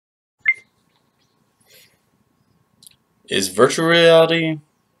Is virtual reality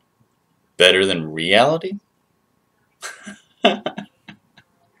better than reality?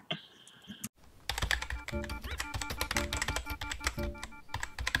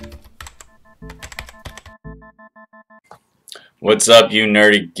 What's up, you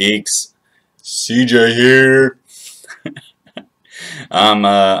nerdy geeks? CJ here. I'm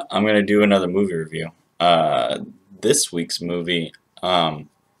gonna do another movie review. This week's movie,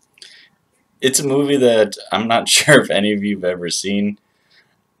 it's a movie that I'm not sure if any of you have ever seen.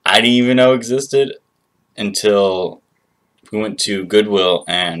 I didn't even know existed until we went to Goodwill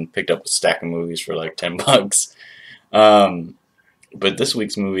and picked up a stack of movies for like $10. But this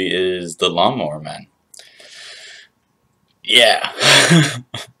week's movie is The Lawnmower Man. Yeah.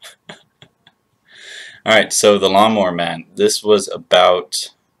 Alright, so The Lawnmower Man. This was about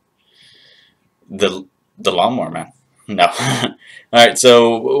the Lawnmower Man. No. Alright,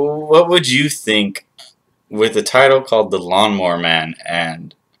 so what would you think with a title called The Lawnmower Man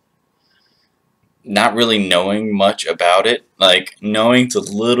and not really knowing much about it, like knowing a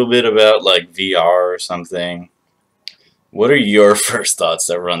little bit about like VR or something? What are your first thoughts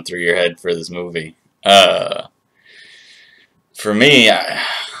that run through your head for this movie? For me, I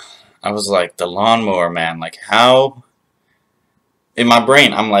was like, The Lawnmower Man, like how, in my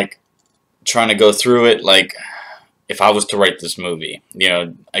brain, I'm like trying to go through it, like if I was to write this movie, you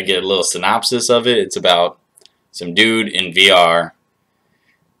know, I get a little synopsis of it. It's about some dude in VR,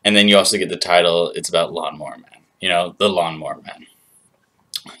 and then you also get the title, it's about Lawnmower Man, you know, The Lawnmower Man.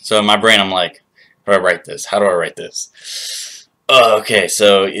 So in my brain, I'm like, how do I write this? How do I write this? Okay,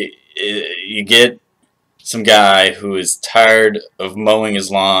 so you get some guy who is tired of mowing his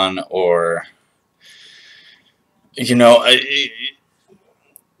lawn, or, you know,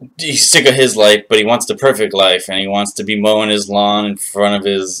 he's sick of his life, but he wants the perfect life, and he wants to be mowing his lawn in front of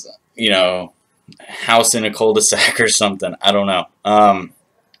his, you know, house in a cul-de-sac or something. I don't know.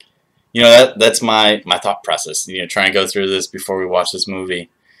 You know, that's my thought process. You know, trying to go through this before we watch this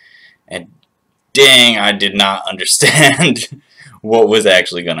movie, and dang, I did not understand what was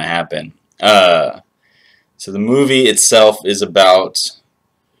actually going to happen. So the movie itself is about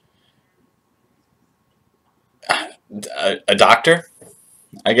a doctor,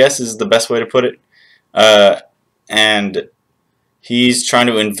 I guess is the best way to put it. And he's trying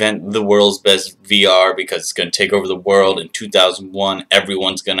to invent the world's best VR because it's going to take over the world in 2001.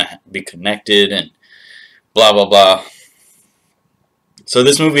 Everyone's going to be connected and blah, blah, blah. So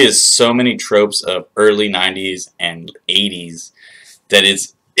this movie has so many tropes of early 90s and 80s that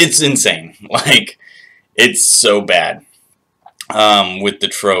it's insane. Like, it's so bad with the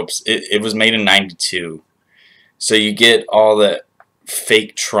tropes. It was made in 92. So you get all that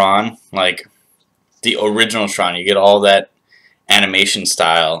fake Tron, like the original Tron. You get all that animation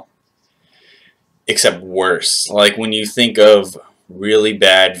style, except worse. Like when you think of really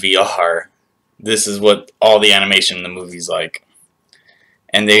bad VR, this is what all the animation in the movie's like.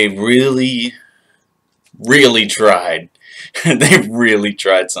 And they really, really tried. They really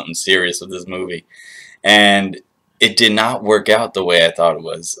tried something serious with this movie. And it did not work out the way I thought it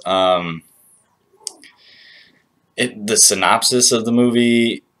was. The synopsis of the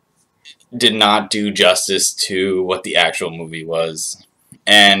movie did not do justice to what the actual movie was.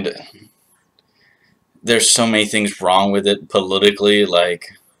 And there's so many things wrong with it politically,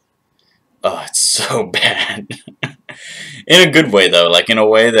 like, oh, it's so bad. In a good way, though, like in a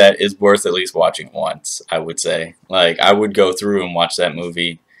way that is worth at least watching once, I would say. Like, I would go through and watch that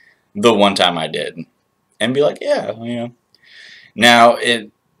movie the one time I did and be like, yeah, you know. Now,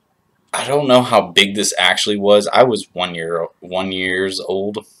 I don't know how big this actually was. I was 1 years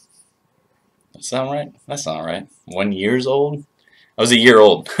old. That sound right? That's not right. 1 years old? I was a year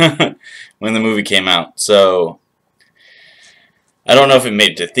old when the movie came out. So, I don't know if it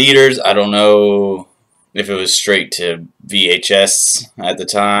made it to theaters. I don't know if it was straight to VHS at the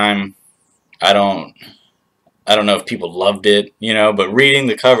time. I don't know if people loved it, you know, but reading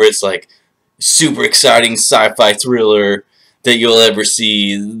the cover, it's like super exciting sci-fi thriller that you'll ever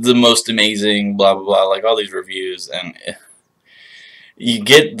see, the most amazing, blah, blah, blah, like all these reviews, and you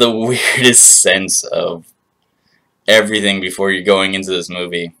get the weirdest sense of everything before you're going into this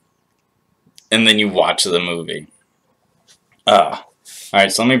movie, and then you watch the movie.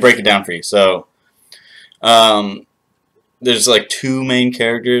 Alright, so let me break it down for you. So, there's like two main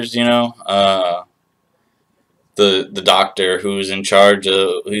characters, you know, the doctor who's in charge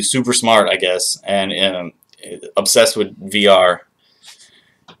of, he's super smart, I guess, and obsessed with VR,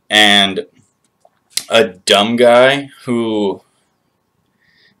 and a dumb guy who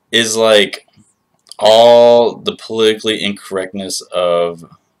is like all the politically incorrectness of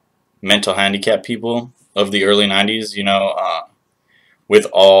mental handicap people of the early 90s, you know, with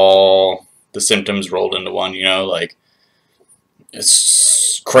all the symptoms rolled into one, you know, like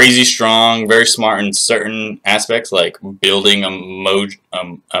it's crazy strong, very smart in certain aspects, like building a motor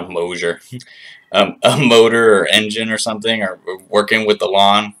or engine or something, or working with the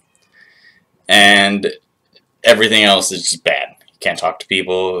lawn, and everything else is just bad. He can't talk to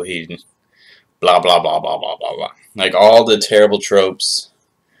people. He blah blah blah blah blah blah blah. Like all the terrible tropes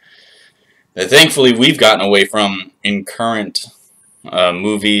that thankfully we've gotten away from in current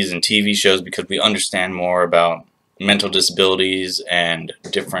movies and TV shows, because we understand more about mental disabilities and the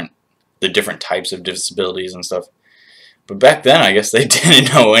different types of disabilities and stuff. But back then, I guess they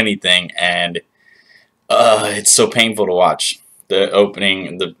didn't know anything, and it's so painful to watch. The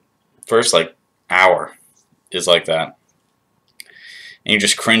opening, the first like hour is like that, and you're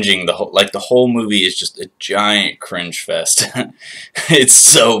just cringing. The whole movie is just a giant cringe fest. It's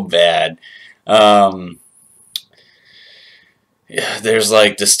so bad. Yeah, there's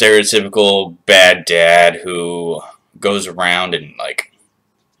like the stereotypical bad dad who goes around and like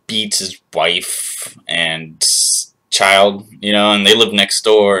beats his wife and child, you know, and they live next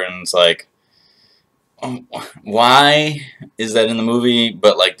door, and it's like, why is that in the movie?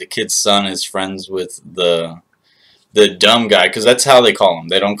 But like the kid's son is friends with the dumb guy, because that's how they call him.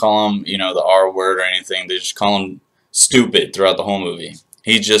 They don't call him, you know, the R word or anything. They just call him stupid throughout the whole movie.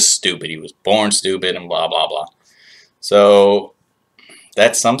 He's just stupid. He was born stupid and blah blah blah. So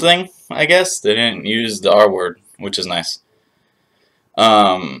that's something, I guess. They didn't use the R word, which is nice.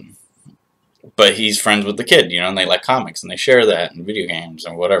 But he's friends with the kid, you know, and they like comics, and they share that, and video games,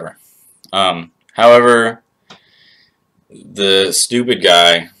 or whatever. However, the stupid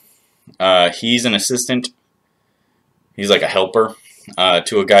guy, he's an assistant. He's like a helper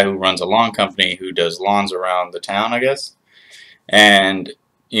to a guy who runs a lawn company who does lawns around the town, I guess. And,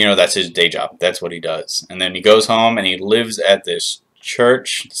 you know, that's his day job. That's what he does. And then he goes home and he lives at this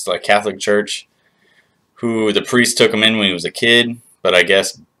church. It's like Catholic church, who the priest took him in when he was a kid, but I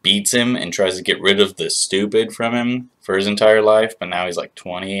guess beats him and tries to get rid of the stupid from him for his entire life. But now he's like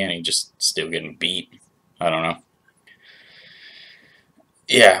 20 and he's just still getting beat. I don't know.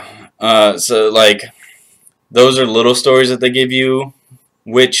 Yeah. So, like, those are little stories that they give you,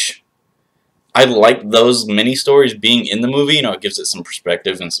 which I like those mini stories being in the movie. You know, it gives it some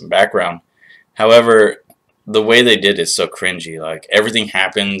perspective and some background. However, the way they did is so cringy. Like, everything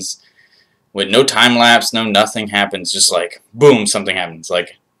happens with no time lapse, no nothing happens. Just like, boom, something happens.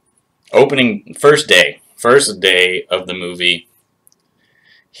 Like, opening, first day of the movie,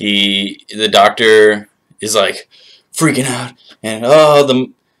 the doctor is like freaking out. And,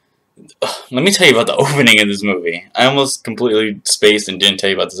 let me tell you about the opening of this movie. I almost completely spaced and didn't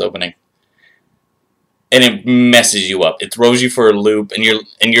tell you about this opening. And it messes you up. It throws you for a loop, and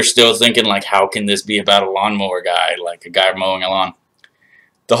you're still thinking, like, how can this be about a lawnmower guy, like a guy mowing a lawn?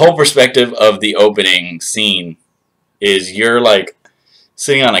 The whole perspective of the opening scene is you're like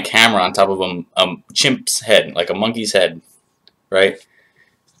sitting on a camera on top of a chimp's head, like a monkey's head, right?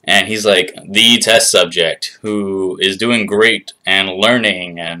 And he's like the test subject who is doing great and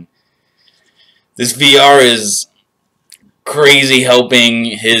learning, and this VR is crazy helping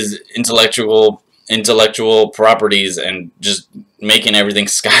his intellectual properties and just making everything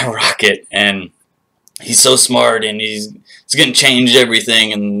skyrocket. And he's so smart, and he's going to change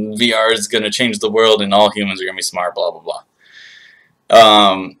everything, and VR is going to change the world, and all humans are going to be smart, blah, blah, blah.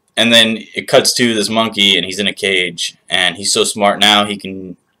 And then it cuts to this monkey, and he's in a cage, and he's so smart now he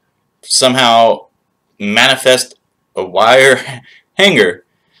can somehow manifest a wire hanger,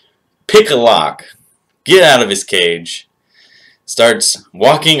 pick a lock, get out of his cage, starts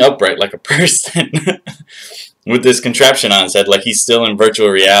walking upright like a person with this contraption on his head, like he's still in virtual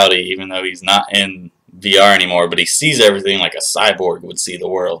reality, even though he's not in VR anymore, but he sees everything like a cyborg would see the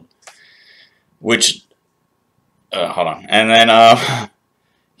world. Which, hold on. And then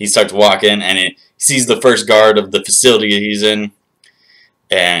he starts walking, and he sees the first guard of the facility he's in,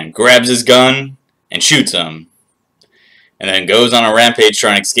 and grabs his gun and shoots him. And then goes on a rampage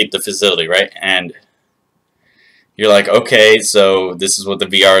trying to escape the facility, right? And you're like, okay, so this is what the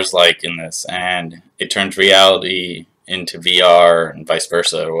VR is like in this. And it turns reality into VR and vice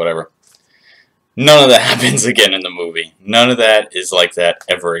versa or whatever. None of that happens again in the movie. None of that is like that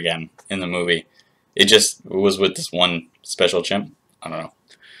ever again in the movie. It just was with this one special chimp. I don't know.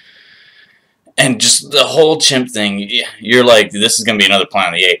 And just the whole chimp thing, you're like, this is going to be another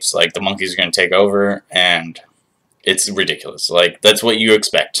Planet of the Apes. Like, the monkeys are going to take over, and it's ridiculous. Like, that's what you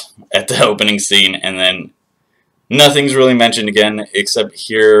expect at the opening scene, and then nothing's really mentioned again, except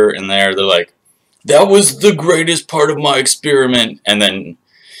here and there. They're like, that was the greatest part of my experiment, and then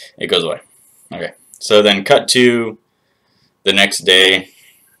it goes away. Okay. So then cut to the next day,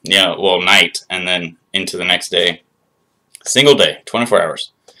 well, night, and then into the next day. Single day, 24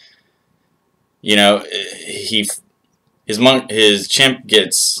 hours. His chimp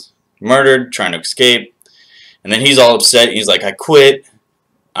gets murdered trying to escape, and then he's all upset. He's like, I quit.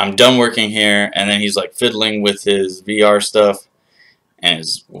 I'm done working here. And then he's like fiddling with his VR stuff, and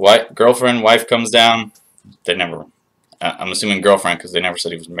his wife comes down. They never, I'm assuming girlfriend because they never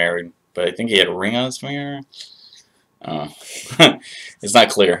said he was married, but I think he had a ring on his finger. It's not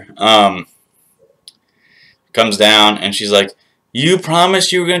clear. Comes down, and she's like, you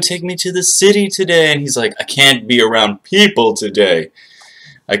promised you were going to take me to the city today. And he's like, I can't be around people today.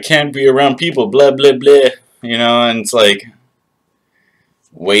 I can't be around people, blah, blah, blah. And it's like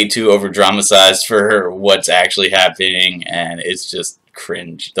way too over-dramatized for what's actually happening, and it's just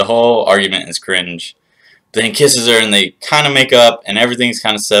cringe. The whole argument is cringe. Then he kisses her, and they kind of make up, and everything's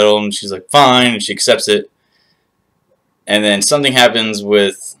kind of settled, and she's like, fine, and she accepts it. And then something happens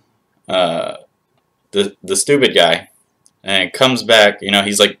with the stupid guy, and it comes back,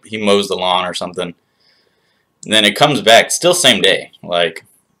 he's like, he mows the lawn or something. And then it comes back, still same day, like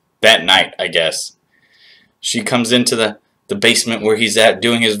that night, I guess. She comes into the basement where he's at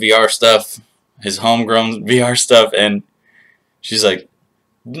doing his VR stuff, his homegrown VR stuff, and she's like,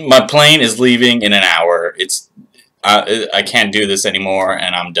 my plane is leaving in an hour. I can't do this anymore,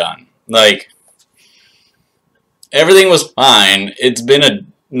 and I'm done. Like, everything was fine. It's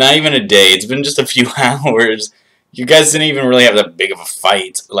been not even a day. It's been just a few hours. You guys didn't even really have that big of a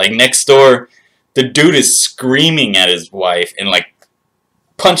fight. Like, next door, the dude is screaming at his wife and, like,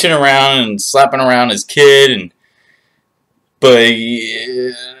 punching around and slapping around his kid, but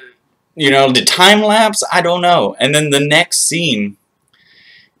the time lapse, I don't know. And then the next scene,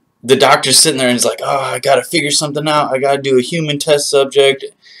 the doctor's sitting there and he's like, oh, I gotta figure something out. I gotta do a human test subject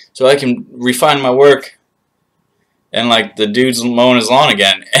so I can refine my work. And like the dude's mowing his lawn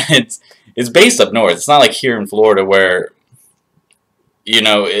again. And it's based up north. It's not like here in Florida where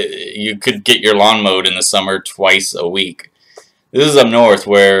you could get your lawn mowed in the summer twice a week. This is up north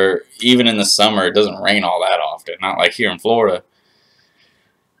where even in the summer it doesn't rain all that often. Not like here in Florida.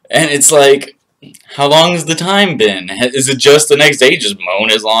 And it's like, how long has the time been? Is it just the next day, just mowing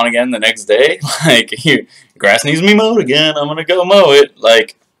his lawn again the next day? Like, grass needs to be mowed again, I'm gonna go mow it.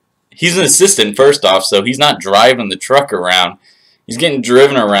 Like, he's an assistant first off, so he's not driving the truck around. He's getting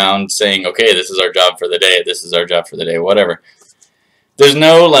driven around saying, okay, this is our job for the day, this is our job for the day, whatever. There's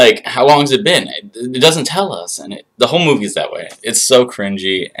no, like, how long has it been? It doesn't tell us, and the whole movie's that way. It's so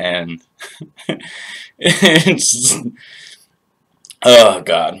cringy, and it's oh,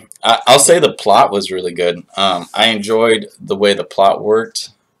 God. I'll say the plot was really good. I enjoyed the way the plot worked,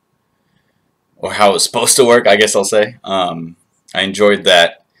 or how it was supposed to work, I guess I'll say. I enjoyed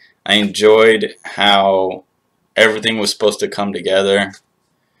that. I enjoyed how everything was supposed to come together.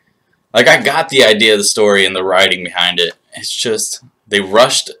 Like, I got the idea of the story and the writing behind it. It's just, they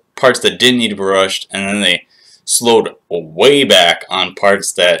rushed parts that didn't need to be rushed, and then they slowed way back on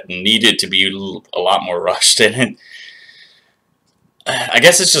parts that needed to be a lot more rushed. And I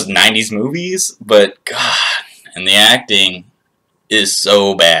guess it's just 90s movies, but God, and the acting is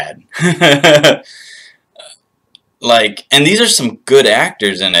so bad. Like, and these are some good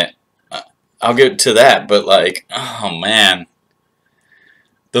actors in it. I'll get to that, but like, oh man.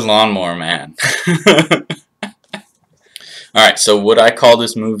 The Lawnmower Man. Alright, so would I call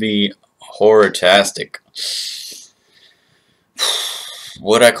this movie horror-tastic?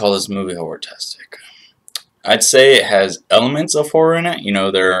 Would I call this movie horror-tastic? I'd say it has elements of horror in it.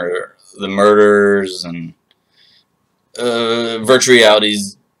 There are the murders and virtual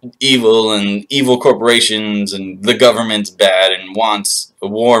reality's evil and evil corporations and the government's bad and wants a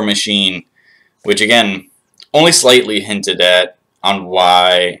war machine, which again, only slightly hinted at on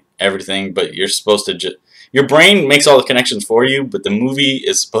why everything, but you're supposed to your brain makes all the connections for you, but the movie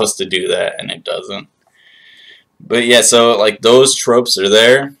is supposed to do that, and it doesn't. But yeah, so like those tropes are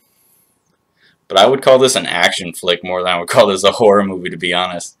there, but I would call this an action flick more than I would call this a horror movie, to be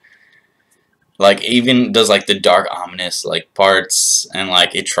honest. Like, even does like the dark, ominous like parts, and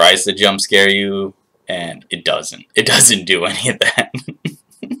like it tries to jump scare you, and it doesn't. It doesn't do any of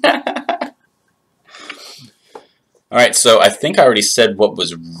that. Alright, so I think I already said what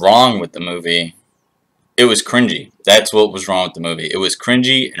was wrong with the movie. It was cringy. That's what was wrong with the movie. It was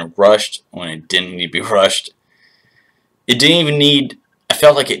cringy and rushed when it didn't need to be rushed. It didn't even need... I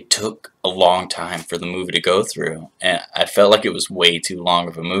felt like it took a long time for the movie to go through. And I felt like it was way too long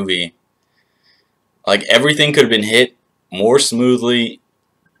of a movie. Like, everything could have been hit more smoothly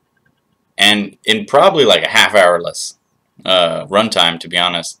and in probably like a half hour less runtime, to be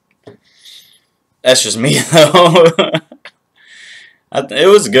honest. That's just me though. It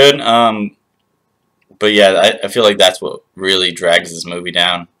was good. But yeah, I feel like that's what really drags this movie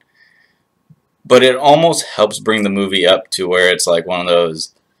down. But it almost helps bring the movie up to where it's like one of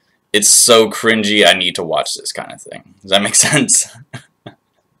those, it's so cringy, I need to watch this kind of thing. Does that make sense?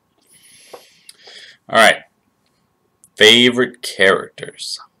 Alright. Favorite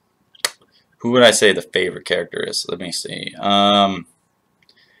characters. Who would I say the favorite character is? Let me see. They're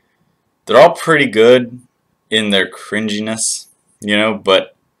all pretty good in their cringiness, you know,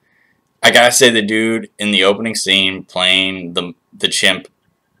 but I gotta say the dude in the opening scene playing the chimp,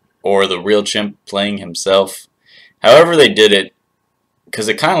 or the real chimp playing himself. However they did it, because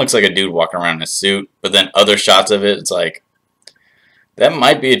it kind of looks like a dude walking around in a suit, but then other shots of it, it's like, that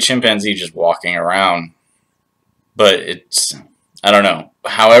might be a chimpanzee just walking around. But it's, I don't know.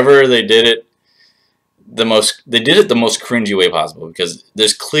 However they did it, they did it the most cringy way possible, because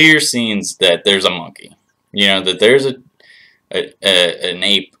there's clear scenes that there's a monkey. You know, that there's an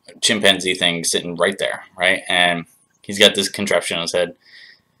ape, chimpanzee thing sitting right there, right? And he's got this contraption on his head.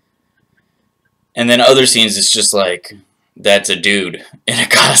 And then other scenes, it's just like, that's a dude in a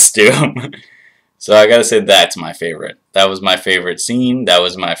costume. So I gotta say that's my favorite. That was my favorite scene. That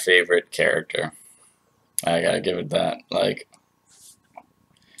was my favorite character. I gotta give it that. Like,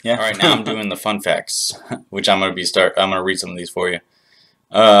 yeah. All right, now I'm doing the fun facts, which I'm gonna read some of these for you.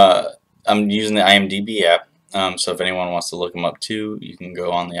 I'm using the IMDb app. So if anyone wants to look them up too, you can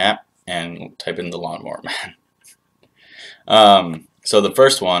go on the app and type in the Lawnmower Man. So the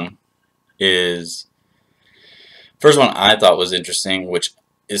first one I thought was interesting, which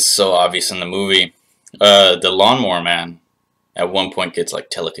is so obvious in the movie. The Lawnmower Man at one point gets like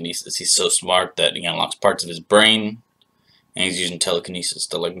telekinesis. He's so smart that he unlocks parts of his brain, and he's using telekinesis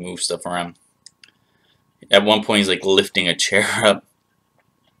to like move stuff around. At one point he's like lifting a chair up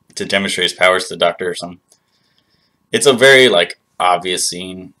to demonstrate his powers to the doctor or something. It's a very like obvious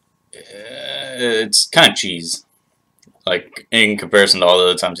scene. It's kind of cheese, like in comparison to all the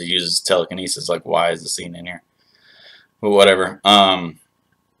other times he uses telekinesis. Like, why is the scene in here? But whatever.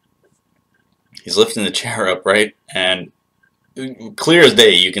 He's lifting the chair up, right? And clear as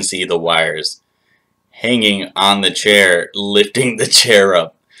day, you can see the wires hanging on the chair, lifting the chair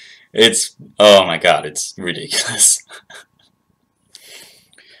up. It's, oh my god, it's ridiculous.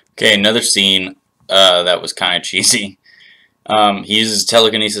 Okay, another scene that was kind of cheesy. He uses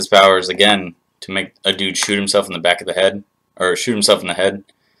telekinesis powers again to make a dude shoot himself in the back of the head, or shoot himself in the head.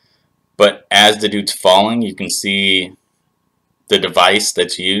 But as the dude's falling, you can see the device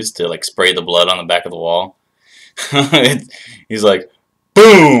that's used to like spray the blood on the back of the wall. He's like,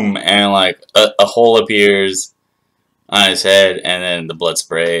 boom, and like a hole appears on his head, and then the blood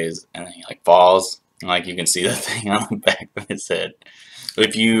sprays, and then he like falls, and like you can see the thing on the back of his head.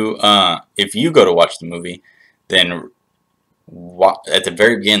 If you go to watch the movie, then at the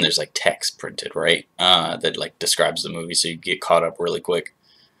very beginning there's like text printed, right? That like describes the movie, so you get caught up really quick.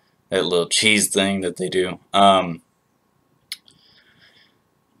 That little cheese thing that they do.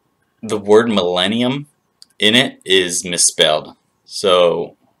 The word millennium in it is misspelled.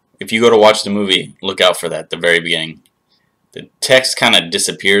 So if you go to watch the movie, look out for that at the very beginning. The text kind of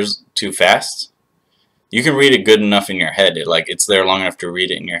disappears too fast. You can read it good enough in your head. It's there long enough to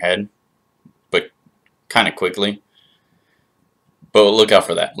read it in your head, but kind of quickly. But look out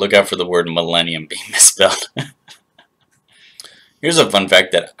for that. Look out for the word millennium being misspelled. Here's a fun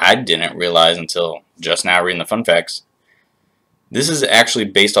fact that I didn't realize until just now reading the fun facts. This is actually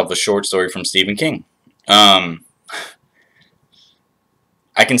based off a short story from Stephen King. I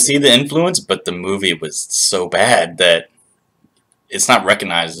can see the influence, but the movie was so bad that it's not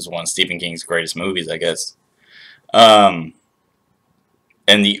recognized as one of Stephen King's greatest movies, I guess. And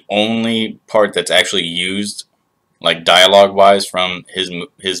the only part that's actually used, like dialogue-wise, from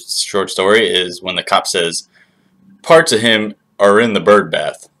his short story is when the cop says, parts of him are in the bird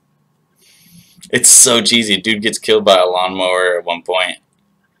bath. It's so cheesy. Dude gets killed by a lawnmower at one point.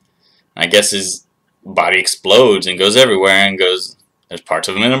 I guess his body explodes and goes everywhere, and goes, there's parts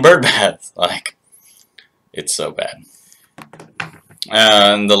of him in a bird bath. Like, it's so bad.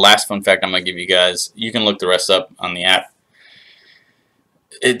 And the last fun fact I'm going to give you guys, you can look the rest up on the app.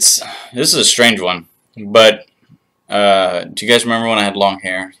 This is a strange one, but do you guys remember when I had long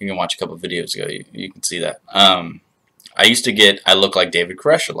hair? You can watch a couple of videos ago. You can see that. I used to get I Look Like David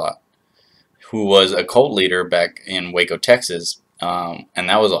Koresh a lot, who was a cult leader back in Waco, Texas, and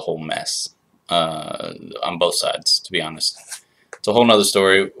that was a whole mess on both sides, to be honest. It's a whole nother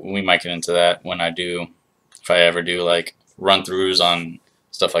story. We might get into that when if I ever do like run-throughs on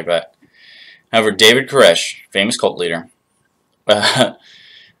stuff like that. However, David Koresh, famous cult leader,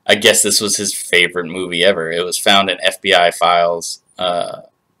 I guess this was his favorite movie ever. It was found in FBI files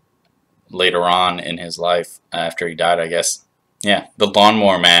later on in his life after he died, I guess. Yeah, The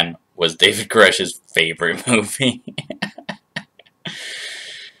Lawnmower Man was David Koresh's favorite movie.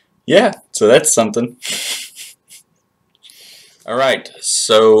 Yeah, so that's something. Alright,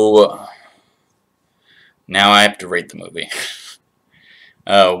 so now I have to rate the movie.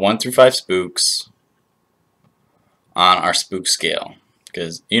 1 through 5 spooks on our spook scale.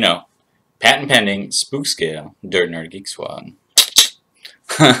 Because, you know, patent pending, spook scale, Dirt Nerd Geek Squad.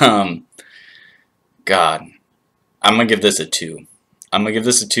 God, I'm going to give this a 2. I'm going to give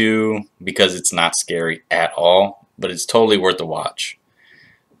this a 2 because it's not scary at all, but it's totally worth a watch.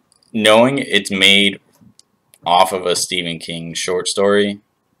 Knowing it's made off of a Stephen King short story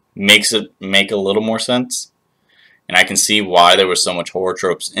makes it make a little more sense. And I can see why there was so much horror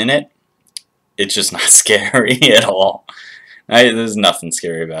tropes in it. It's just not scary at all. There's nothing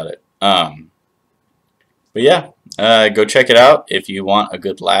scary about it. But yeah, go check it out if you want a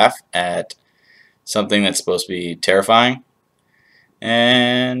good laugh at something that's supposed to be terrifying.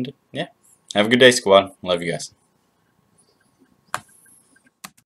 And yeah, have a good day, squad. Love you guys.